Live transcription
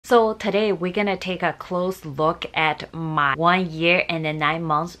So today we're gonna take a close look at my 1 year and 9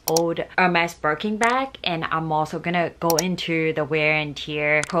 months old Hermes Birkin bag, and I'm also gonna go into the wear and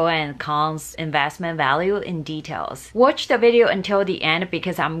tear, pro and cons, investment value in details. Watch the video until the end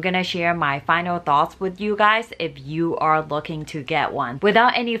because I'm gonna share my final thoughts with you guys if you are looking to get one.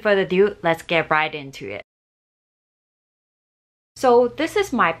 Without any further ado, let's get right into it. So this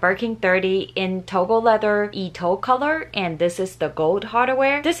is my Birkin 30 in Togo leather e-toe color, and this is the gold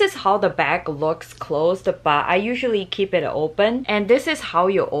hardware. This is how the bag looks closed, but I usually keep it open. And this is how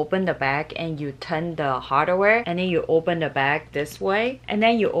you open the bag, and you turn the hardware, and then you open the bag this way, and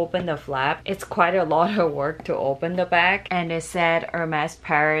then you open the flap. It's quite a lot of work to open the bag. And it said Hermes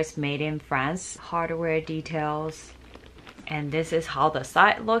Paris, made in France, hardware details. And this is how the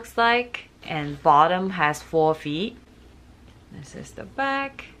side looks like, and bottom has 4 feet. This is the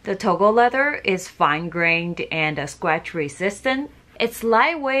back. The Togo leather is fine-grained and scratch resistant. It's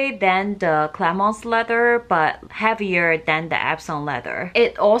lightweight than the Clermont's leather, but heavier than the Epsom leather.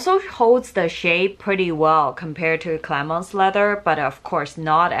 It also holds the shape pretty well compared to Clermont's leather, but of course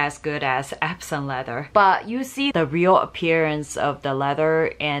not as good as Epsom leather. But you see the real appearance of the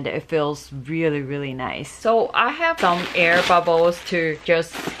leather, and it feels really nice. So I have some air bubbles to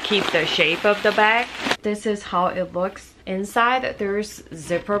just keep the shape of the bag. This is how it looks. Inside there's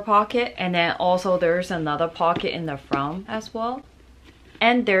zipper pocket, and then also there's another pocket in the front as well.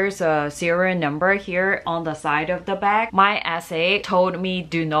 And there's a serial number here on the side of the bag. My SA told me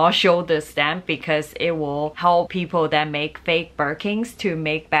do not show the stamp because it will help people that make fake Birkins to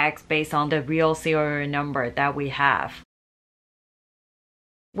make bags based on the real serial number that we have.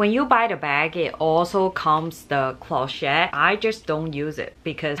 When you buy the bag, it also comes the clochette. I just don't use it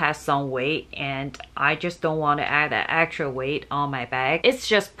because it has some weight, and I just don't want to add that extra weight on my bag. It's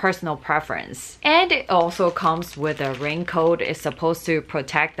just personal preference. And it also comes with a raincoat. It's supposed to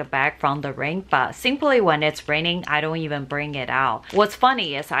protect the bag from the rain, but simply when it's raining, I don't even bring it out. What's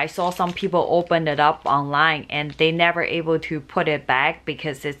funny is I saw some people open it up online and they never able to put it back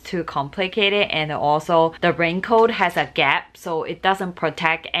because it's too complicated, and also the raincoat has a gap so it doesn't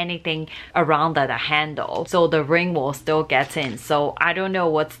protect anything around the handle, so the rain will still get in. So I don't know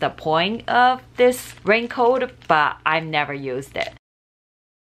what's the point of this raincoat, but I've never used it.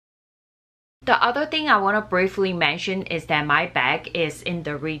 The other thing I want to briefly mention is that my bag is in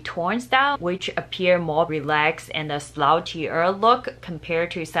the Retourne style, which appear more relaxed and a slouchier look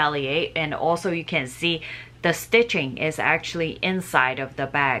compared to Sellier, and also you can see the stitching is actually inside of the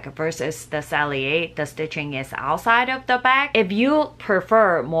bag versus the Sellier, the stitching is outside of the bag. If you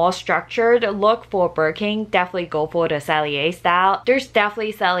prefer more structured look for Birkin, definitely go for the Sellier style. There's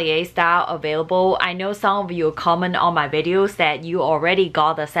definitely Sellier style available. I know some of you comment on my videos that you already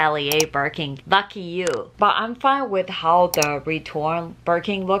got the Sellier Birkin. Lucky you. But I'm fine with how the Retourne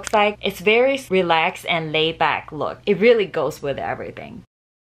Birkin looks like. It's very relaxed and laid back look. It really goes with everything.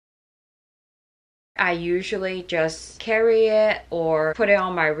 I usually just carry it or put it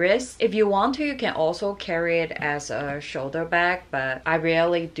on my wrist. If you want to, you can also carry it as a shoulder bag, but I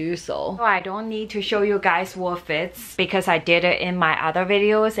rarely do so. I don't need to show you guys what fits because I did it in my other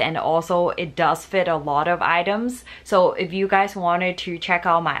videos, and also it does fit a lot of items. So if you guys wanted to check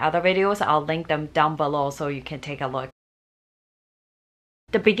out my other videos, I'll link them down below so you can take a look.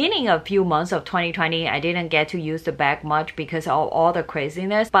 The beginning of few months of 2020, I didn't get to use the bag much because of all the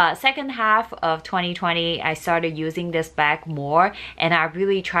craziness. But second half of 2020, I started using this bag more, and I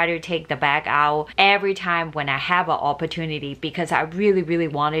really try to take the bag out every time when I have an opportunity because I really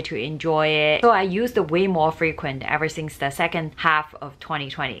wanted to enjoy it. So I used it way more frequent ever since the second half of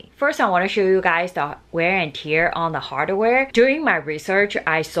 2020. First, I want to show you guys the wear and tear on the hardware. During my research,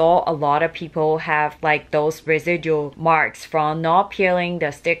 I saw a lot of people have like those residual marks from not peeling the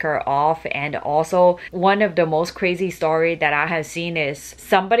sticker off, and also one of the most crazy story that I have seen is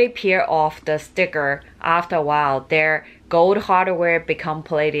somebody peel off the sticker. After a while, their gold hardware become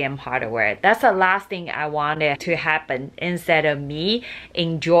palladium hardware. That's the last thing I wanted to happen. Instead of me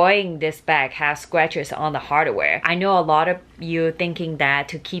enjoying this bag have scratches on the hardware. I know a lot of you thinking that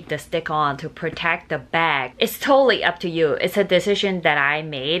to keep the stick on to protect the bag. It's totally up to you. It's a decision that I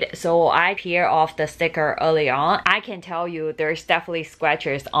made. So I peel off the sticker early on. I can tell you there's definitely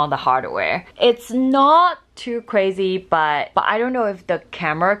scratches on the hardware. It's not too crazy, but I don't know if the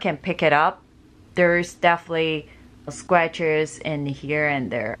camera can pick it up. There's definitely scratches in here and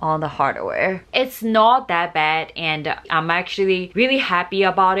there on the hardware. It's not that bad, and I'm actually really happy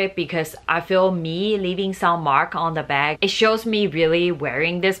about it because I feel me leaving some mark on the bag. It shows me really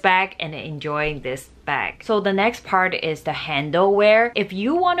wearing this bag and enjoying this bag. So the next part is the handle wear. If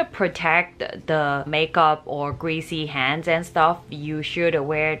you want to protect the makeup or greasy hands and stuff, you should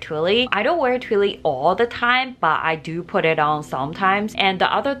wear twilly. I don't wear twilly all the time, but I do put it on sometimes. And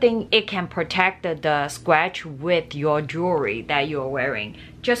the other thing, it can protect the scratch with your jewelry that you're wearing.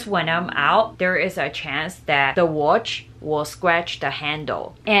 Just when I'm out, there is a chance that the watch will scratch the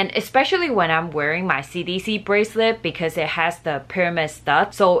handle. And especially when I'm wearing my CDC bracelet, because it has the pyramid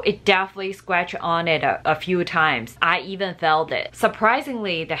stud, so it definitely scratched on it a few times. I even felt it.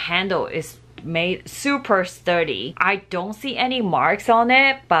 Surprisingly, the handle is made super sturdy. I don't see any marks on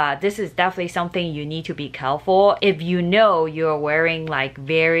it, but this is definitely something you need to be careful. If you know you're wearing like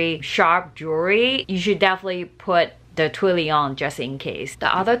very sharp jewelry, you should definitely put the twilly on just in case.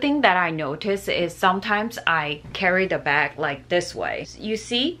 The other thing that I notice is sometimes I carry the bag like this way. You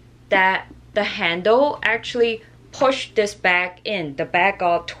see that the handle actually pushed this bag in. The bag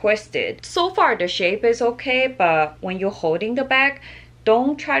got twisted. So far the shape is okay, but when you're holding the bag,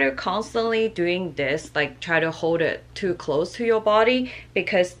 don't try to constantly doing this, like try to hold it too close to your body,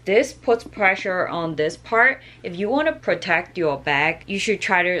 because this puts pressure on this part. If you want to protect your bag, you should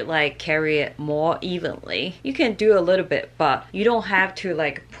try to like carry it more evenly. You can do a little bit, but you don't have to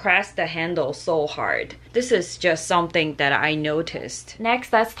like press the handle so hard. This is just something that I noticed.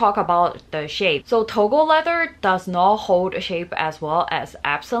 Next, let's talk about the shape. So Togo leather does not hold shape as well as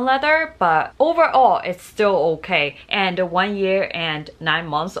Epsom leather, but overall it's still okay. And 1 year and 9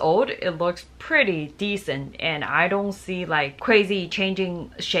 months old, it looks pretty decent, and I don't see like crazy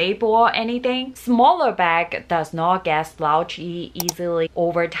changing shape or anything. Smaller bag does not get slouchy easily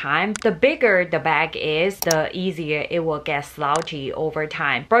over time. The bigger the bag is, the easier it will get slouchy over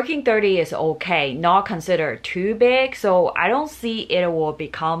time. Birkin 30 is okay, not considered too big, so I don't see it will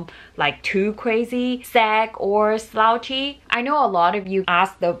become like too crazy sag or slouchy. I know a lot of you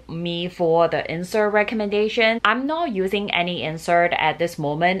asked me for the insert recommendation. I'm not using any insert at this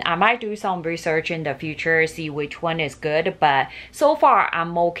moment. I might do some research in the future, see which one is good, but so far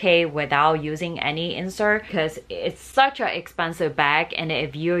I'm okay without using any insert because it's such an expensive bag, and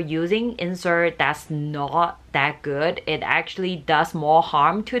if you're using insert that's not that good, it actually does more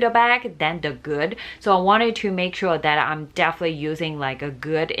harm to the bag than the good. So I wanted to make sure that I'm definitely using like a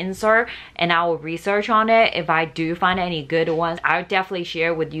good insert, and I will research on it. If I do find any good ones, I'll definitely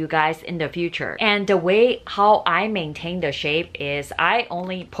share with you guys in the future. And the way how I maintain the shape is I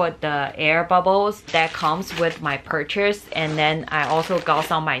only put the air bubbles that comes with my purchase, and then I also got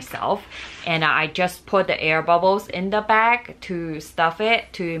some myself, and I just put the air bubbles in the bag to stuff it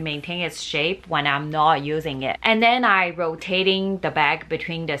to maintain its shape when I'm not using it. And then I rotating the bag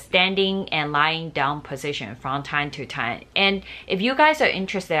between the standing and lying down position from time to time. And if you guys are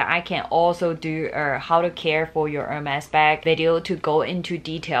interested, I can also do a how to care for your Hermes bag video to go into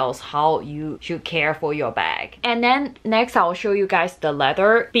details how you should care for your bag. And then next I'll show you guys the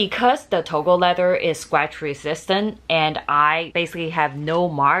leather. Because the Togo leather is scratch resistant and I basically have no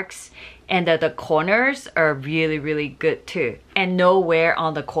marks, and the corners are really good too, and no wear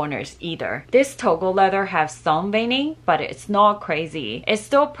on the corners either. This Togo leather has some veining, but it's not crazy. It's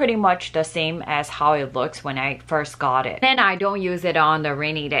still pretty much the same as how it looks when I first got it. Then I don't use it on the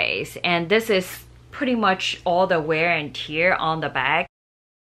rainy days, and this is pretty much all the wear and tear on the bag.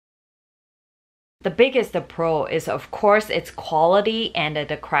 The biggest pro is of course its quality and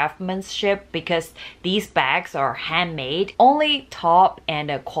the craftsmanship, because these bags are handmade. Only top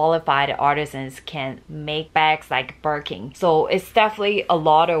and qualified artisans can make bags like Birkin. So it's definitely a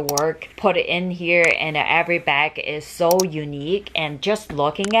lot of work put in here, and every bag is so unique, and just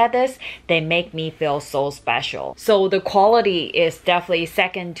looking at this, they make me feel so special. So the quality is definitely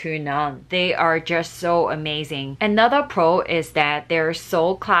second to none. They are just so amazing. Another pro is that they're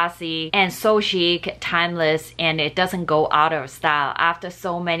so classy and so chic, timeless, and it doesn't go out of style after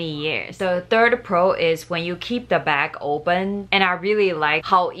so many years. The third pro is when you keep the bag open, and I really like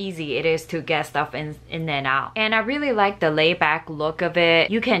how easy it is to get stuff in and out. And I really like the laid back look of it.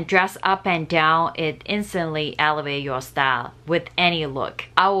 You can dress up and down, it instantly elevates your style with any look.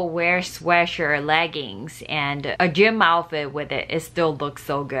 I will wear sweatshirt, leggings, and a gym outfit with it. It still looks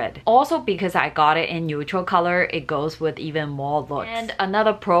so good. Also because I got it in neutral color, it goes with even more looks. And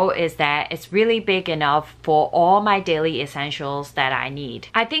another pro is that it's really big enough for all my daily essentials that I need.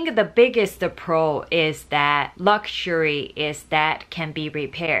 I think the biggest pro is that luxury is that can be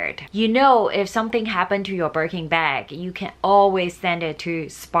repaired. You know, if something happened to your Birkin bag, you can always send it to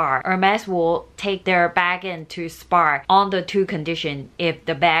Spar. Hermes will take their bag into Spar on the two conditions: if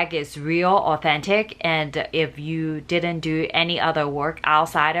the bag is real, authentic, and if you didn't do any other work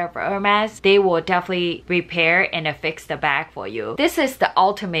outside of Hermes, they will definitely repair and fix the bag for you. This is the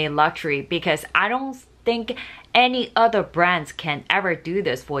ultimate luxury because I don't think any other brands can ever do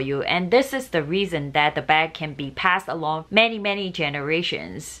this for you, and this is the reason that the bag can be passed along many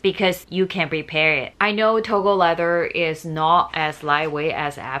generations, because you can repair it. I know Togo leather is not as lightweight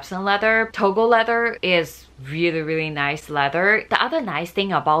as Epsom leather. Togo leather is really nice leather. The other nice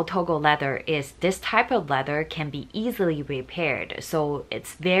thing about Togo leather is this type of leather can be easily repaired, so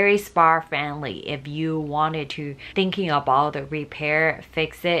it's very spa friendly if you wanted to thinking about the repair,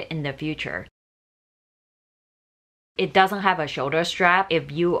 fix it in the future. It doesn't have a shoulder strap. If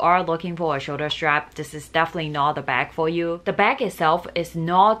you are looking for a shoulder strap, this is definitely not the bag for you. The bag itself is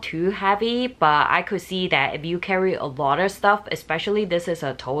not too heavy, but I could see that if you carry a lot of stuff, especially this is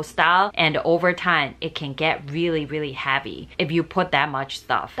a toe style, and over time it can get really heavy if you put that much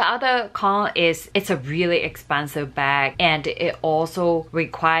stuff. The other con is it's a really expensive bag, and it also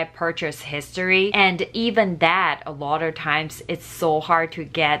requires purchase history, and even that a lot of times it's so hard to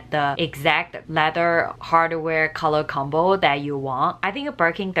get the exact leather hardware color combo that you want. I think a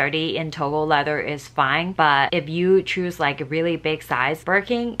Birkin 30 in Togo leather is fine, but if you choose like a really big size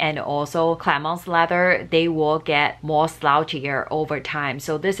Birkin and also Clemence leather, they will get more slouchier over time.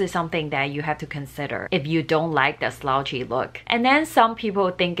 So this is something that you have to consider if you don't like the slouchy look. And then some people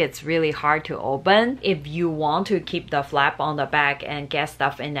think it's really hard to open. If you want to keep the flap on the back and get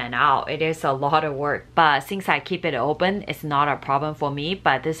stuff in and out, it is a lot of work. But since I keep it open, it's not a problem for me,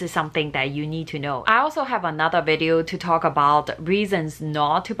 but this is something that you need to know. I also have another video to talk about reasons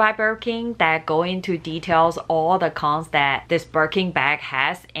not to buy Birkin that go into details all the cons that this Birkin bag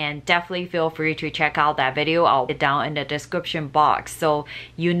has, and definitely feel free to check out that video. I'll put it down in the description box so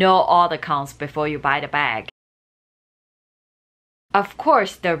you know all the cons before you buy the bag. Of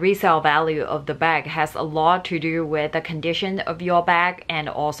course, the resale value of the bag has a lot to do with the condition of your bag and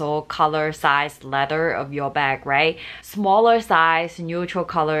also color, size, leather of your bag, right? Smaller size, neutral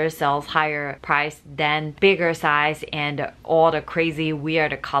color sells higher price than bigger size and all the crazy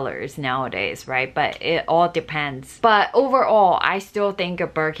weird colors nowadays, right? But it all depends. But overall, I still think a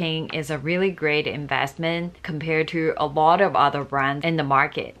Birkin is a really great investment compared to a lot of other brands in the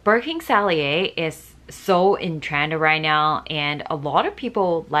market. Birkin Sellier is so in trend right now, and a lot of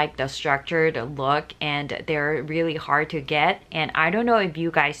people like the structured look, and they're really hard to get. And I don't know if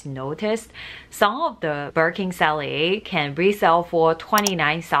you guys noticed, some of the Birkin Sellier can resell for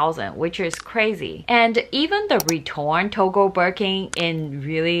 29,000, which is crazy. And even the Retourne Togo Birkin in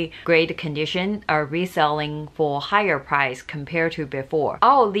really great condition are reselling for higher price compared to before.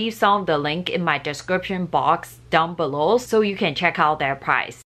 I'll leave some of the link in my description box down below so you can check out their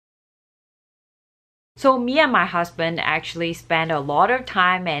price. So me and my husband actually spent a lot of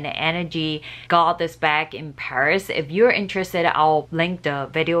time and energy got this bag in Paris. If you're interested, I'll link the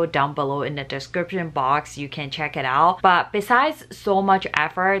video down below in the description box. You can check it out. But besides so much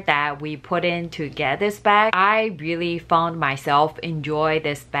effort that we put in to get this bag, I really found myself enjoy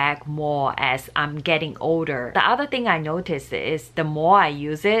this bag more as I'm getting older. The other thing I noticed is the more I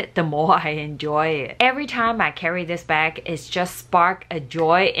use it, the more I enjoy it. Every time I carry this bag, it's just spark a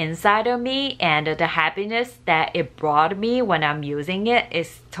joy inside of me, and the happiness that it brought me when I'm using it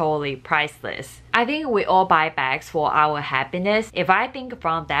is totally priceless. I think we all buy bags for our happiness. If I think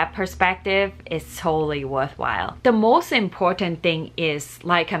from that perspective, it's totally worthwhile. The most important thing is,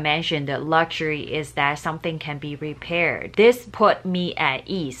 like I mentioned, the luxury is that something can be repaired. This put me at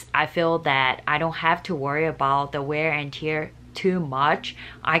ease. I feel that I don't have to worry about the wear and tear too much.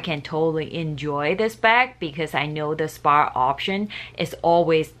 I can totally enjoy this bag because I know the spa option is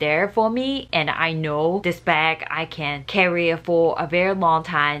always there for me, and I know this bag I can carry it for a very long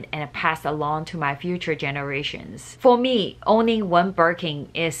time and pass along to my future generations. For me, owning one Birkin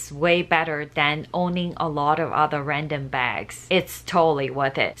is way better than owning a lot of other random bags. It's totally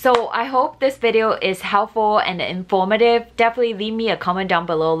worth it. So I hope this video is helpful and informative. Definitely leave me a comment down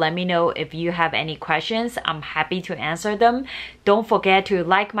below. Let me know if you have any questions. I'm happy to answer them. Don't forget to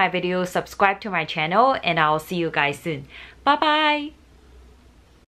like my video, subscribe to my channel, and I'll see you guys soon. Bye bye!